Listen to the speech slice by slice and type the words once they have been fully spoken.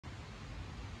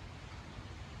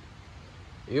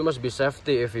You must be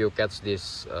safety if you catch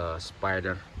this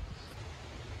spider.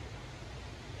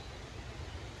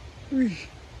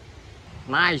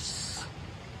 Nice.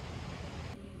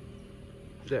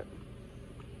 That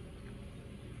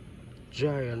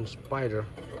giant spider.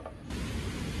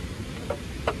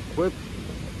 Whip.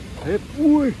 Hip.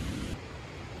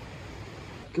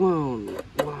 Come on.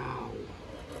 Wow.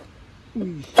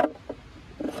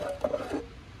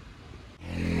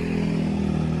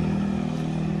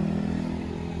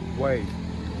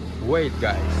 Wait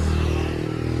guys,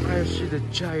 I see the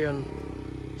giant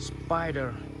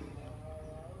spider.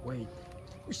 Wait.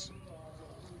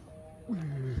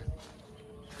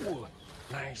 Ooh,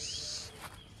 nice.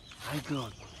 I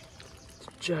got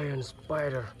the giant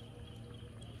spider.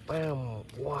 Bam.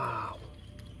 Wow.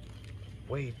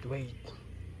 Wait.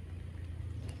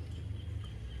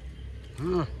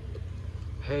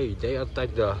 Hey, they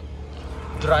attacked the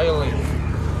dry leaf.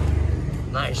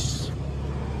 Nice.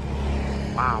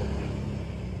 Wow.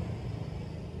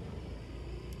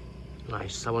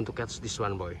 Nice. I want to catch this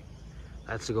one, boy.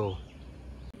 Let's go.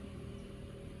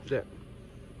 That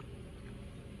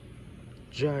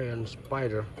giant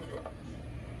spider.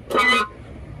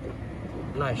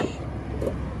 Nice.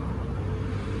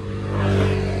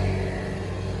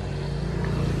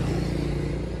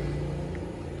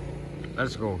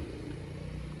 Let's go.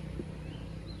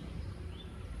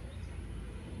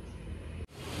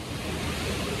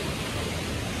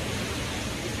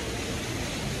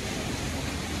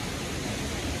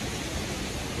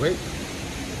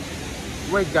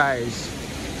 Wait guys,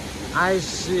 I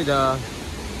see the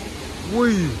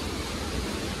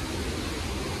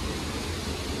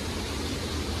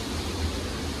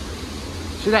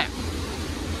see that?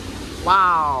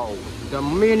 Wow, the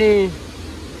mini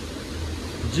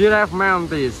giraffe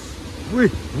mantis.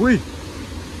 Wait.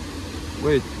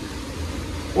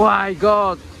 Oh my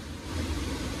God,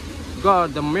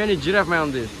 the mini giraffe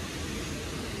mantis.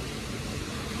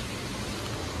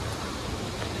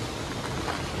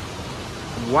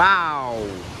 Wow.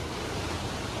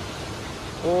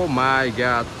 Oh my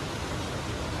God.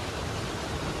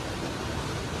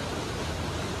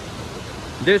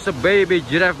 There's a baby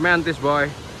giraffe mantis, boy.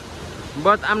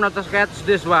 But I'm not to catch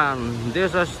this one.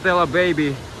 This is still a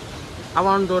baby. I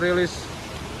want to release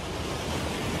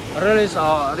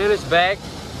back.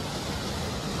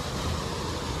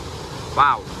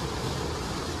 Wow.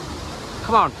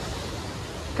 Come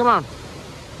on.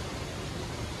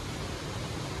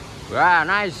 Wow,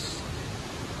 nice.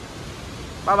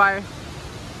 Bye.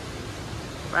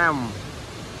 Bam.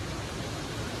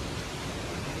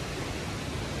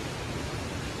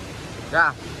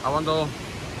 Yeah, I want to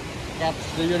catch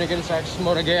the unique insects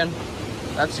more again.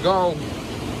 Let's go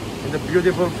in the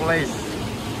beautiful place.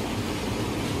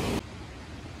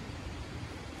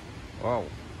 Wow.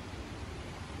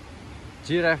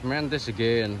 Giraffe mantis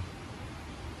again.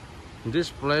 This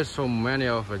place so many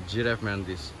of a giraffe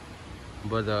mantis,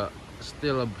 but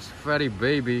still a very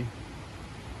baby.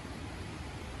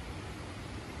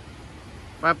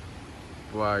 Oh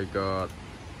my God.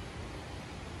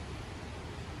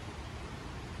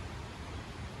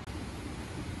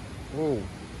 Oh,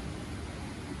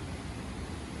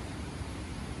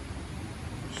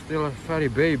 still a very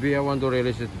baby. I want to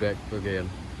release it back again.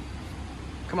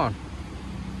 Come on.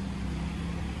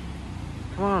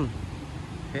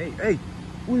 Hey.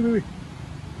 Wait.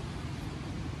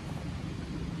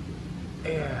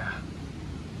 Yeah.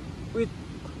 Wait.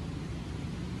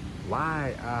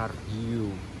 Why are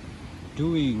you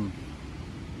doing?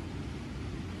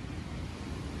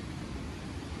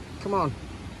 Come on.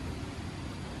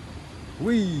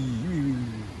 Wee.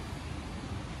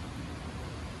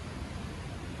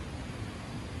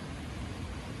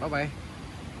 Bye.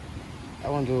 I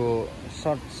want to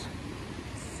search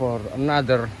for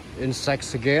another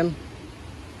insects again.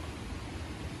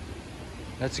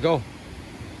 Let's go.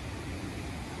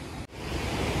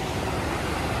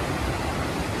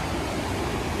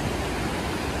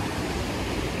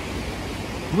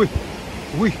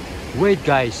 Wait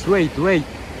guys, wait.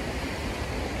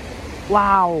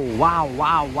 Wow.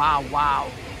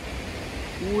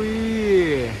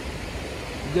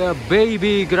 The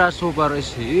baby grasshopper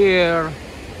is here.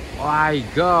 Oh my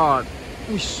God.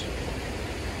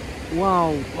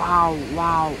 Wow.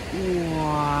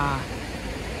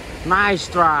 Nice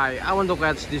try. I want to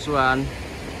catch this one.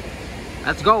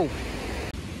 Let's go.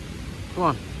 Come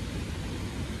on.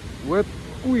 Whip.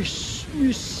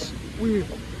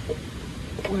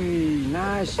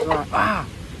 Nice try.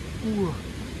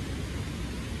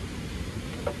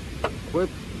 Whip.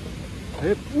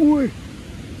 Hip.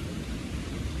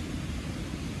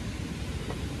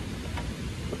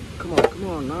 Come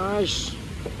on, nice.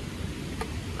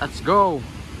 Let's go.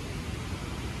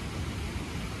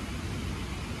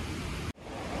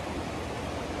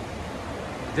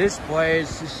 This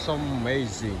place is so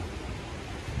amazing.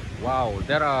 Wow,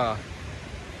 there are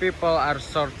people are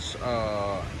search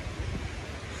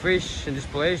fish in this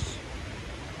place.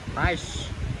 Nice.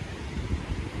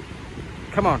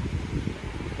 Come on.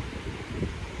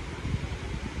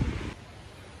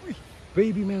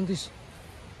 Baby mantis.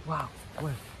 Wow.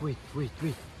 Wait.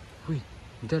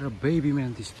 There are baby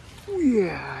mantis.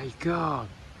 Yeah, I got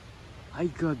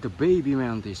the baby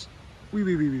mantis.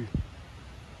 Wait.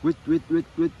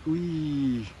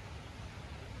 Wee.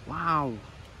 Wow.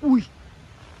 Wee.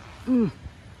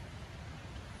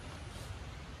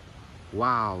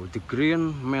 Wow, the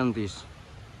green mantis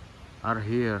are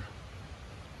here.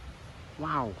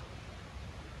 Wow.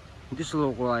 This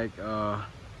look like a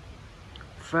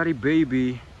very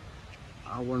baby.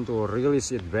 I want to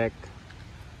release it back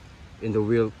in the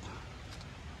wild.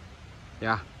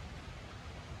 Yeah.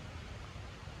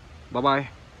 Bye bye.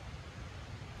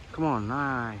 Come on,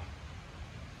 nice.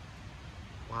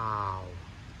 Wow.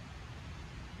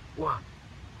 Wow.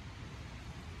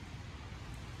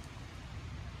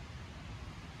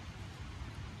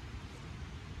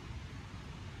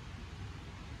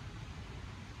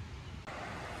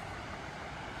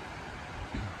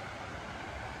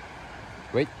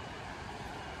 Wait.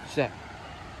 Check.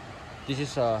 This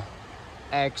is a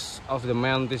eggs of the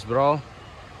mantis, bro.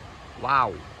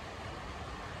 Wow.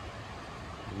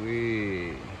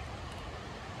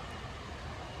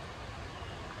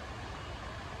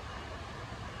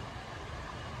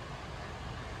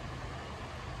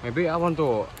 Maybe I want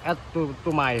to add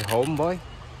to my home, boy.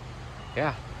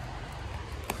 Yeah.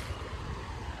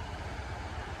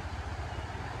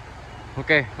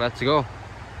 Okay, let's go.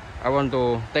 I want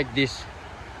to take this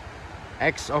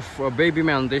eggs of baby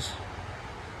mantis.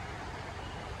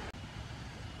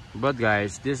 But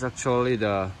guys, this is actually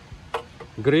the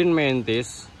green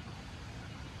mantis.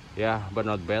 Yeah, but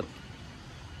not bad.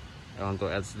 I want to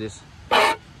add this.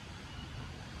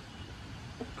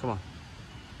 Come on.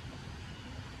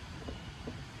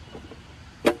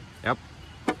 Yep.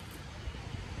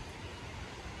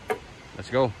 Let's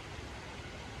go.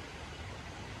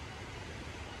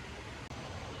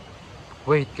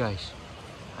 Wait, guys.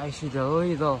 I see the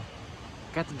little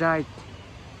catydid.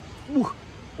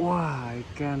 Wow, I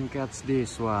can catch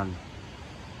this one.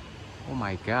 Oh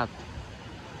my god.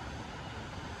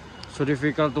 So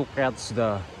difficult to catch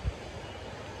the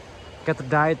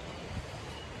catydid.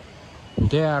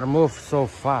 They are move so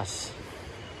fast.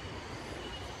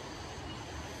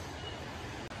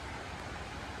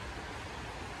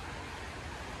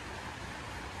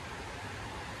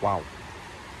 Wow.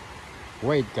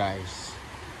 Wait, guys.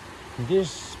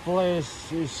 This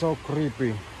place is so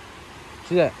creepy.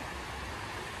 See that?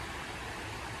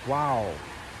 Wow.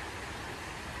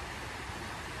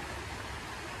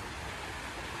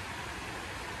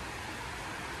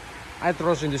 I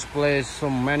trust in this place so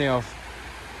many of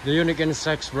the unique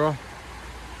insects, bro.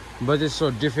 But it's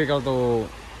so difficult to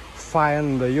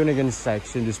find the unique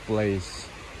insects in this place.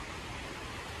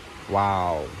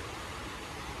 Wow.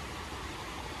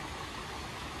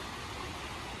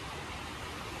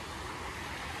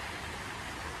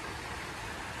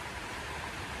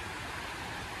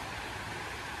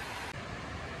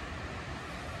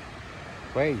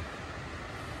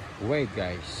 Wait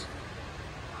guys,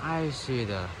 I see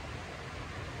the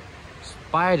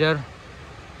spider.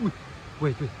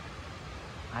 Wait,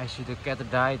 I see the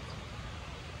catydid.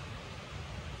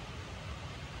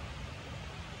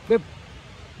 Babe.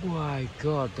 Oh my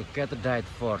god, the catydid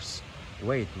first.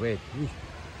 Wait.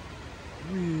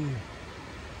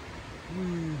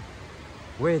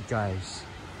 Wait guys,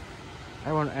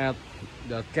 I want to add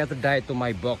the catydid to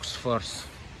my box first.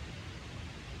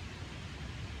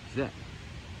 That.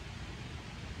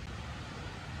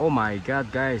 Oh my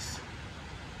god, guys,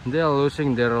 they're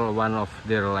losing one of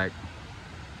their leg.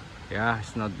 Yeah,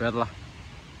 it's not bad lah.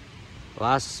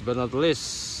 Last but not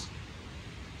least,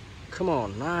 come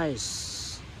on,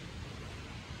 nice.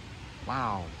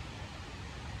 Wow.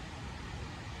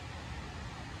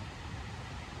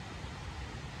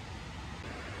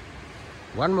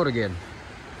 One more again.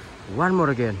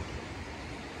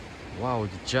 Wow,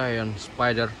 the giant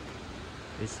spider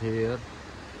is here.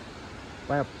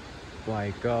 Pep.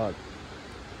 My god.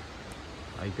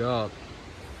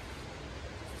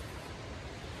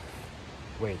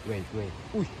 Wait.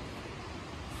 Ooh.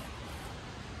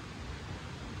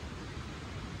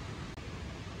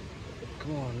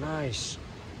 Come on, nice.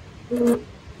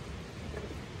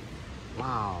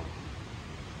 Wow.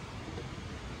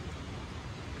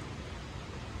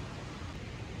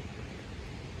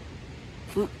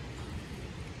 Mm.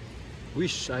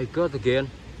 Wish I got again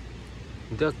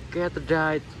the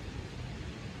katydids.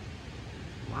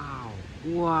 Wow.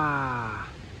 Wow.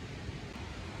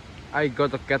 I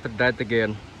got a katydids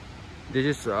again. This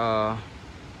is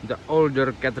the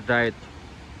older katydids.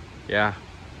 Yeah,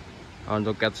 I want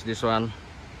to catch this one.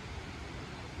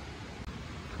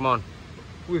 Come on.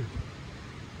 Wih.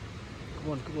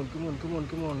 Come on, come on, come on, come on,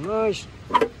 come on. Nice.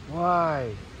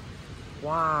 Why?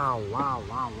 Wow, wow,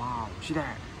 wow, wow. See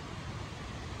that?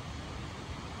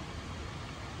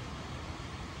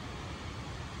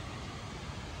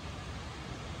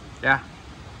 Yeah.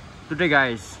 Today,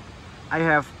 guys, I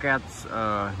have catch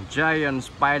a giant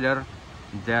spider.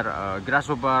 They're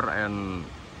grasshopper and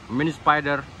mini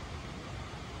spider.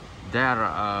 They're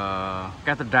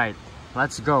katydids.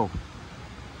 Let's go.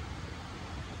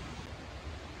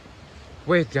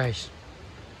 Wait, guys.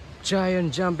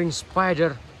 Giant jumping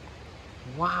spider.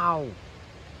 Wow.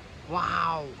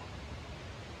 Wow.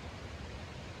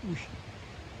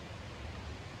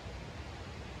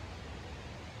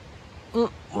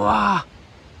 Wow.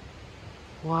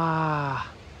 Wow.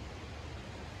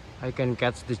 I can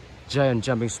catch the giant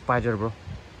jumping spider, bro.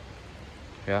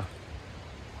 Yeah.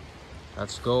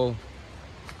 Let's go.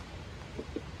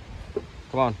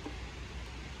 Come on.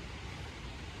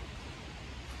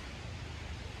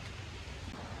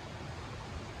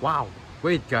 Wow.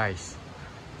 Wait, guys.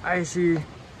 I see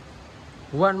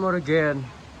one more again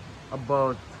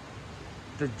about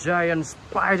the giant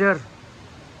spider.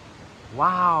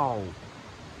 Wow.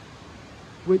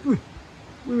 Wait, wait,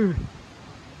 wait.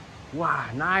 Wow,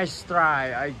 nice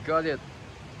try. I got it.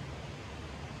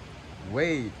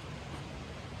 Wait.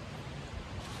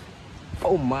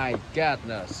 Oh my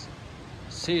goodness.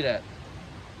 See that?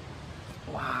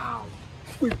 Wow.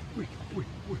 Wait, wait, wait,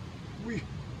 wait, wait,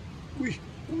 wait,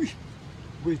 wait,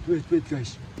 wait, wait, wait,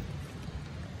 guys.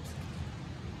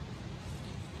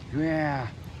 Yeah.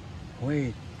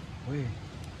 Wait, wait,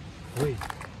 wait,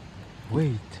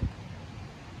 wait.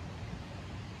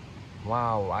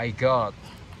 Wow, I got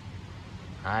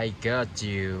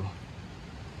you.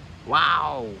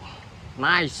 Wow,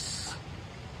 nice.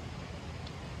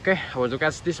 Okay, I want to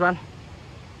catch this one.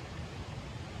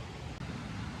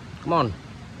 Come on.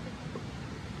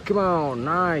 Come on,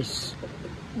 nice.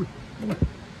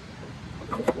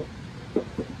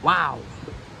 Wow.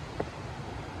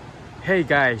 Hey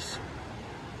guys,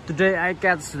 today I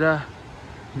catch the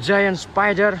giant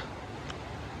spider.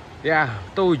 Yeah,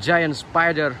 2 giant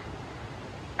spider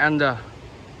and the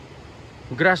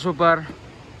grasshopper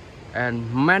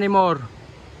and many more.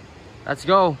 Let's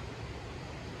go.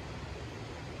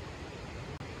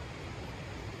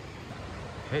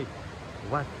 Hey,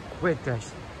 what? Wait,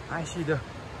 guys. I see the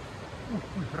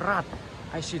rat.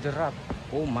 I see the rat.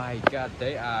 Oh my god,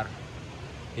 they are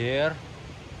here.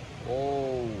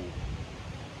 Oh,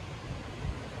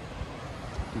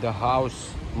 the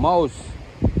house. Mouse.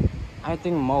 I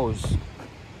think mouse.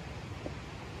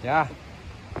 Yeah.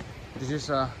 This is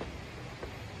the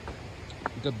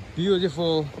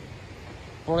beautiful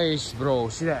place, bro.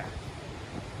 See that?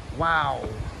 Wow.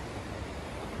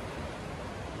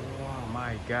 Oh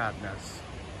my goodness.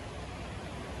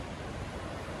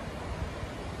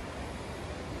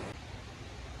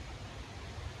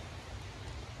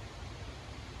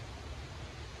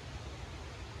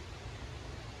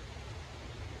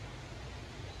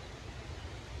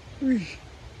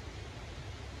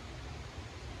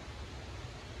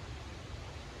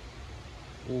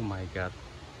 Oh my god.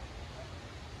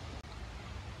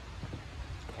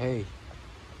 Hey,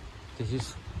 this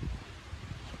is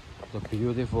the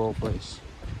beautiful place.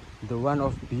 The one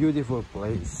of beautiful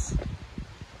place.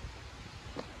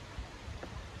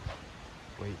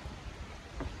 Wait.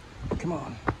 Come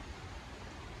on.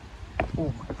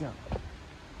 Oh my god.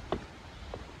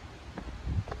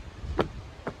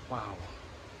 Wow.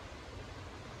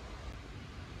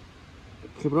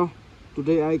 Okay, bro.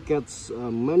 Today I catch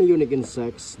many unique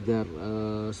insects. There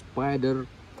spider,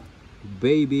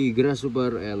 baby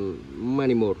grasshopper, and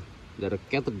many more. There are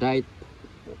katydids.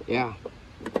 Yeah,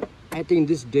 I think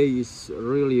this day is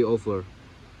really over.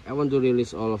 I want to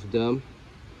release all of them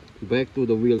back to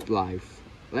the wildlife.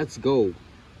 Let's go.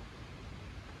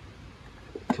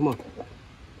 Come on.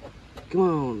 Come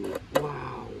on.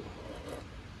 Wow.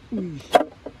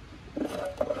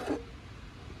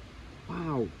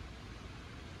 Wow.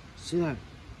 See that?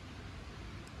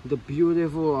 The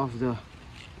beautiful of the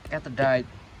katydids.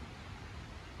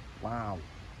 Wow.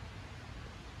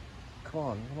 Come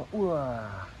on, come on.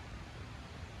 Wow.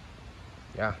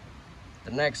 Yeah.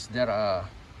 The next there are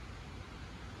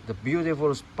the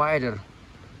beautiful spider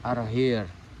are here.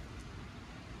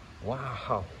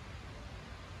 Wow.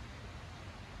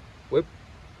 Whip.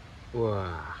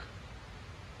 Wow.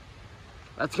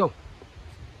 Let's go.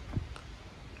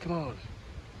 Come on.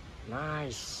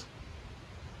 Nice.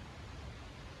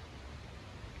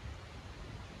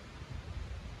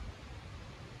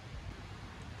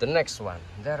 The next one,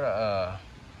 there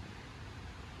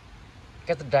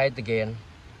katydids again.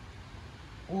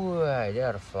 Ooh, they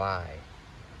are fly.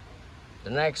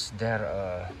 The next,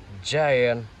 there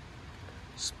giant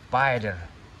spider.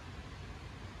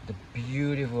 The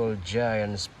beautiful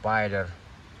giant spider.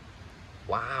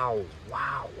 Wow,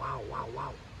 wow, wow, wow,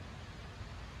 wow.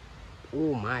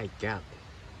 Oh my god.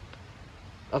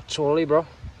 Actually, bro,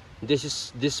 this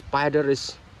spider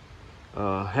is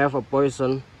have a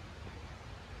poison.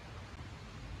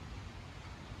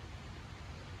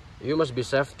 You must be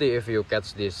safety if you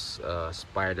catch this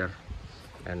spider.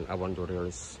 And I want to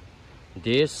release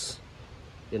this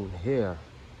in here,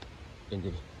 in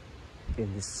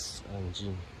this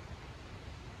engine,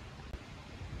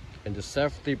 in the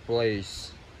safety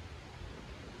place.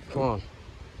 Come on,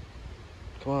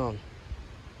 come on.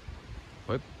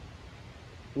 Whip.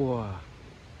 Wow.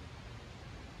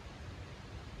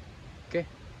 Okay.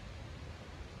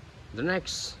 The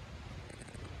next.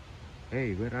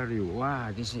 Hey, where are you?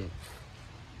 Wow, this is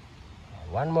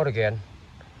one more again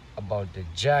about the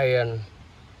giant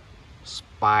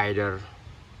spider.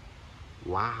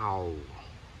 Wow.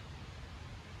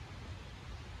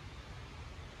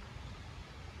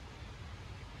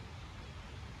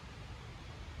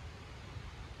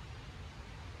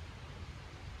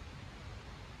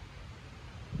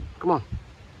 Come on.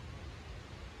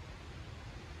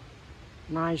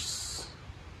 Nice.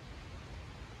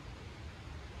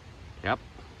 Yep.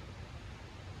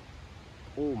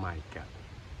 Oh my god.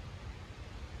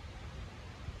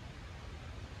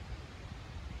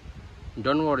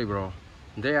 Don't worry, bro.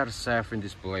 They are safe in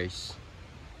this place.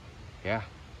 Yeah.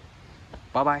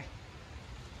 Bye bye.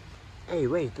 Hey,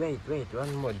 wait.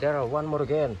 One more. There are one more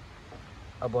again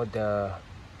about the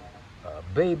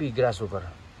baby grasshopper.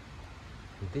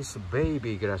 This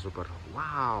baby grasshopper.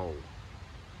 Wow.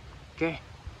 Okay.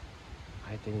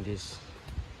 I think this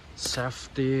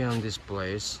safety on this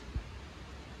place.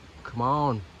 Come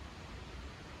on.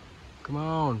 Come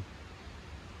on.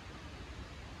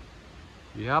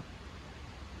 Yep.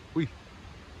 Ui.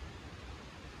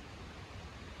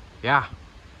 Yeah.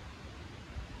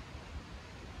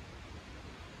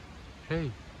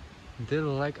 Hey, they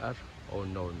don't like us. Oh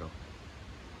no.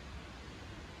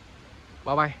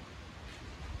 Bye bye.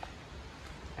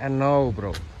 And now,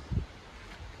 bro,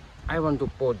 I want to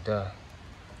put the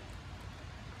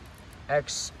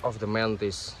eggs of the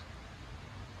mantis.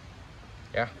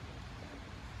 Yeah.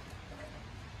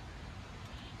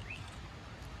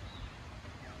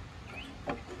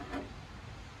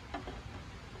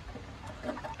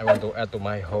 I want to add to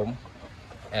my home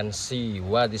and see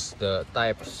what is the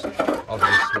types of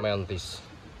this mantis.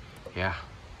 Yeah.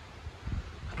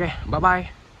 Okay, bye bye.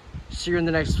 See you in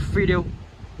the next video.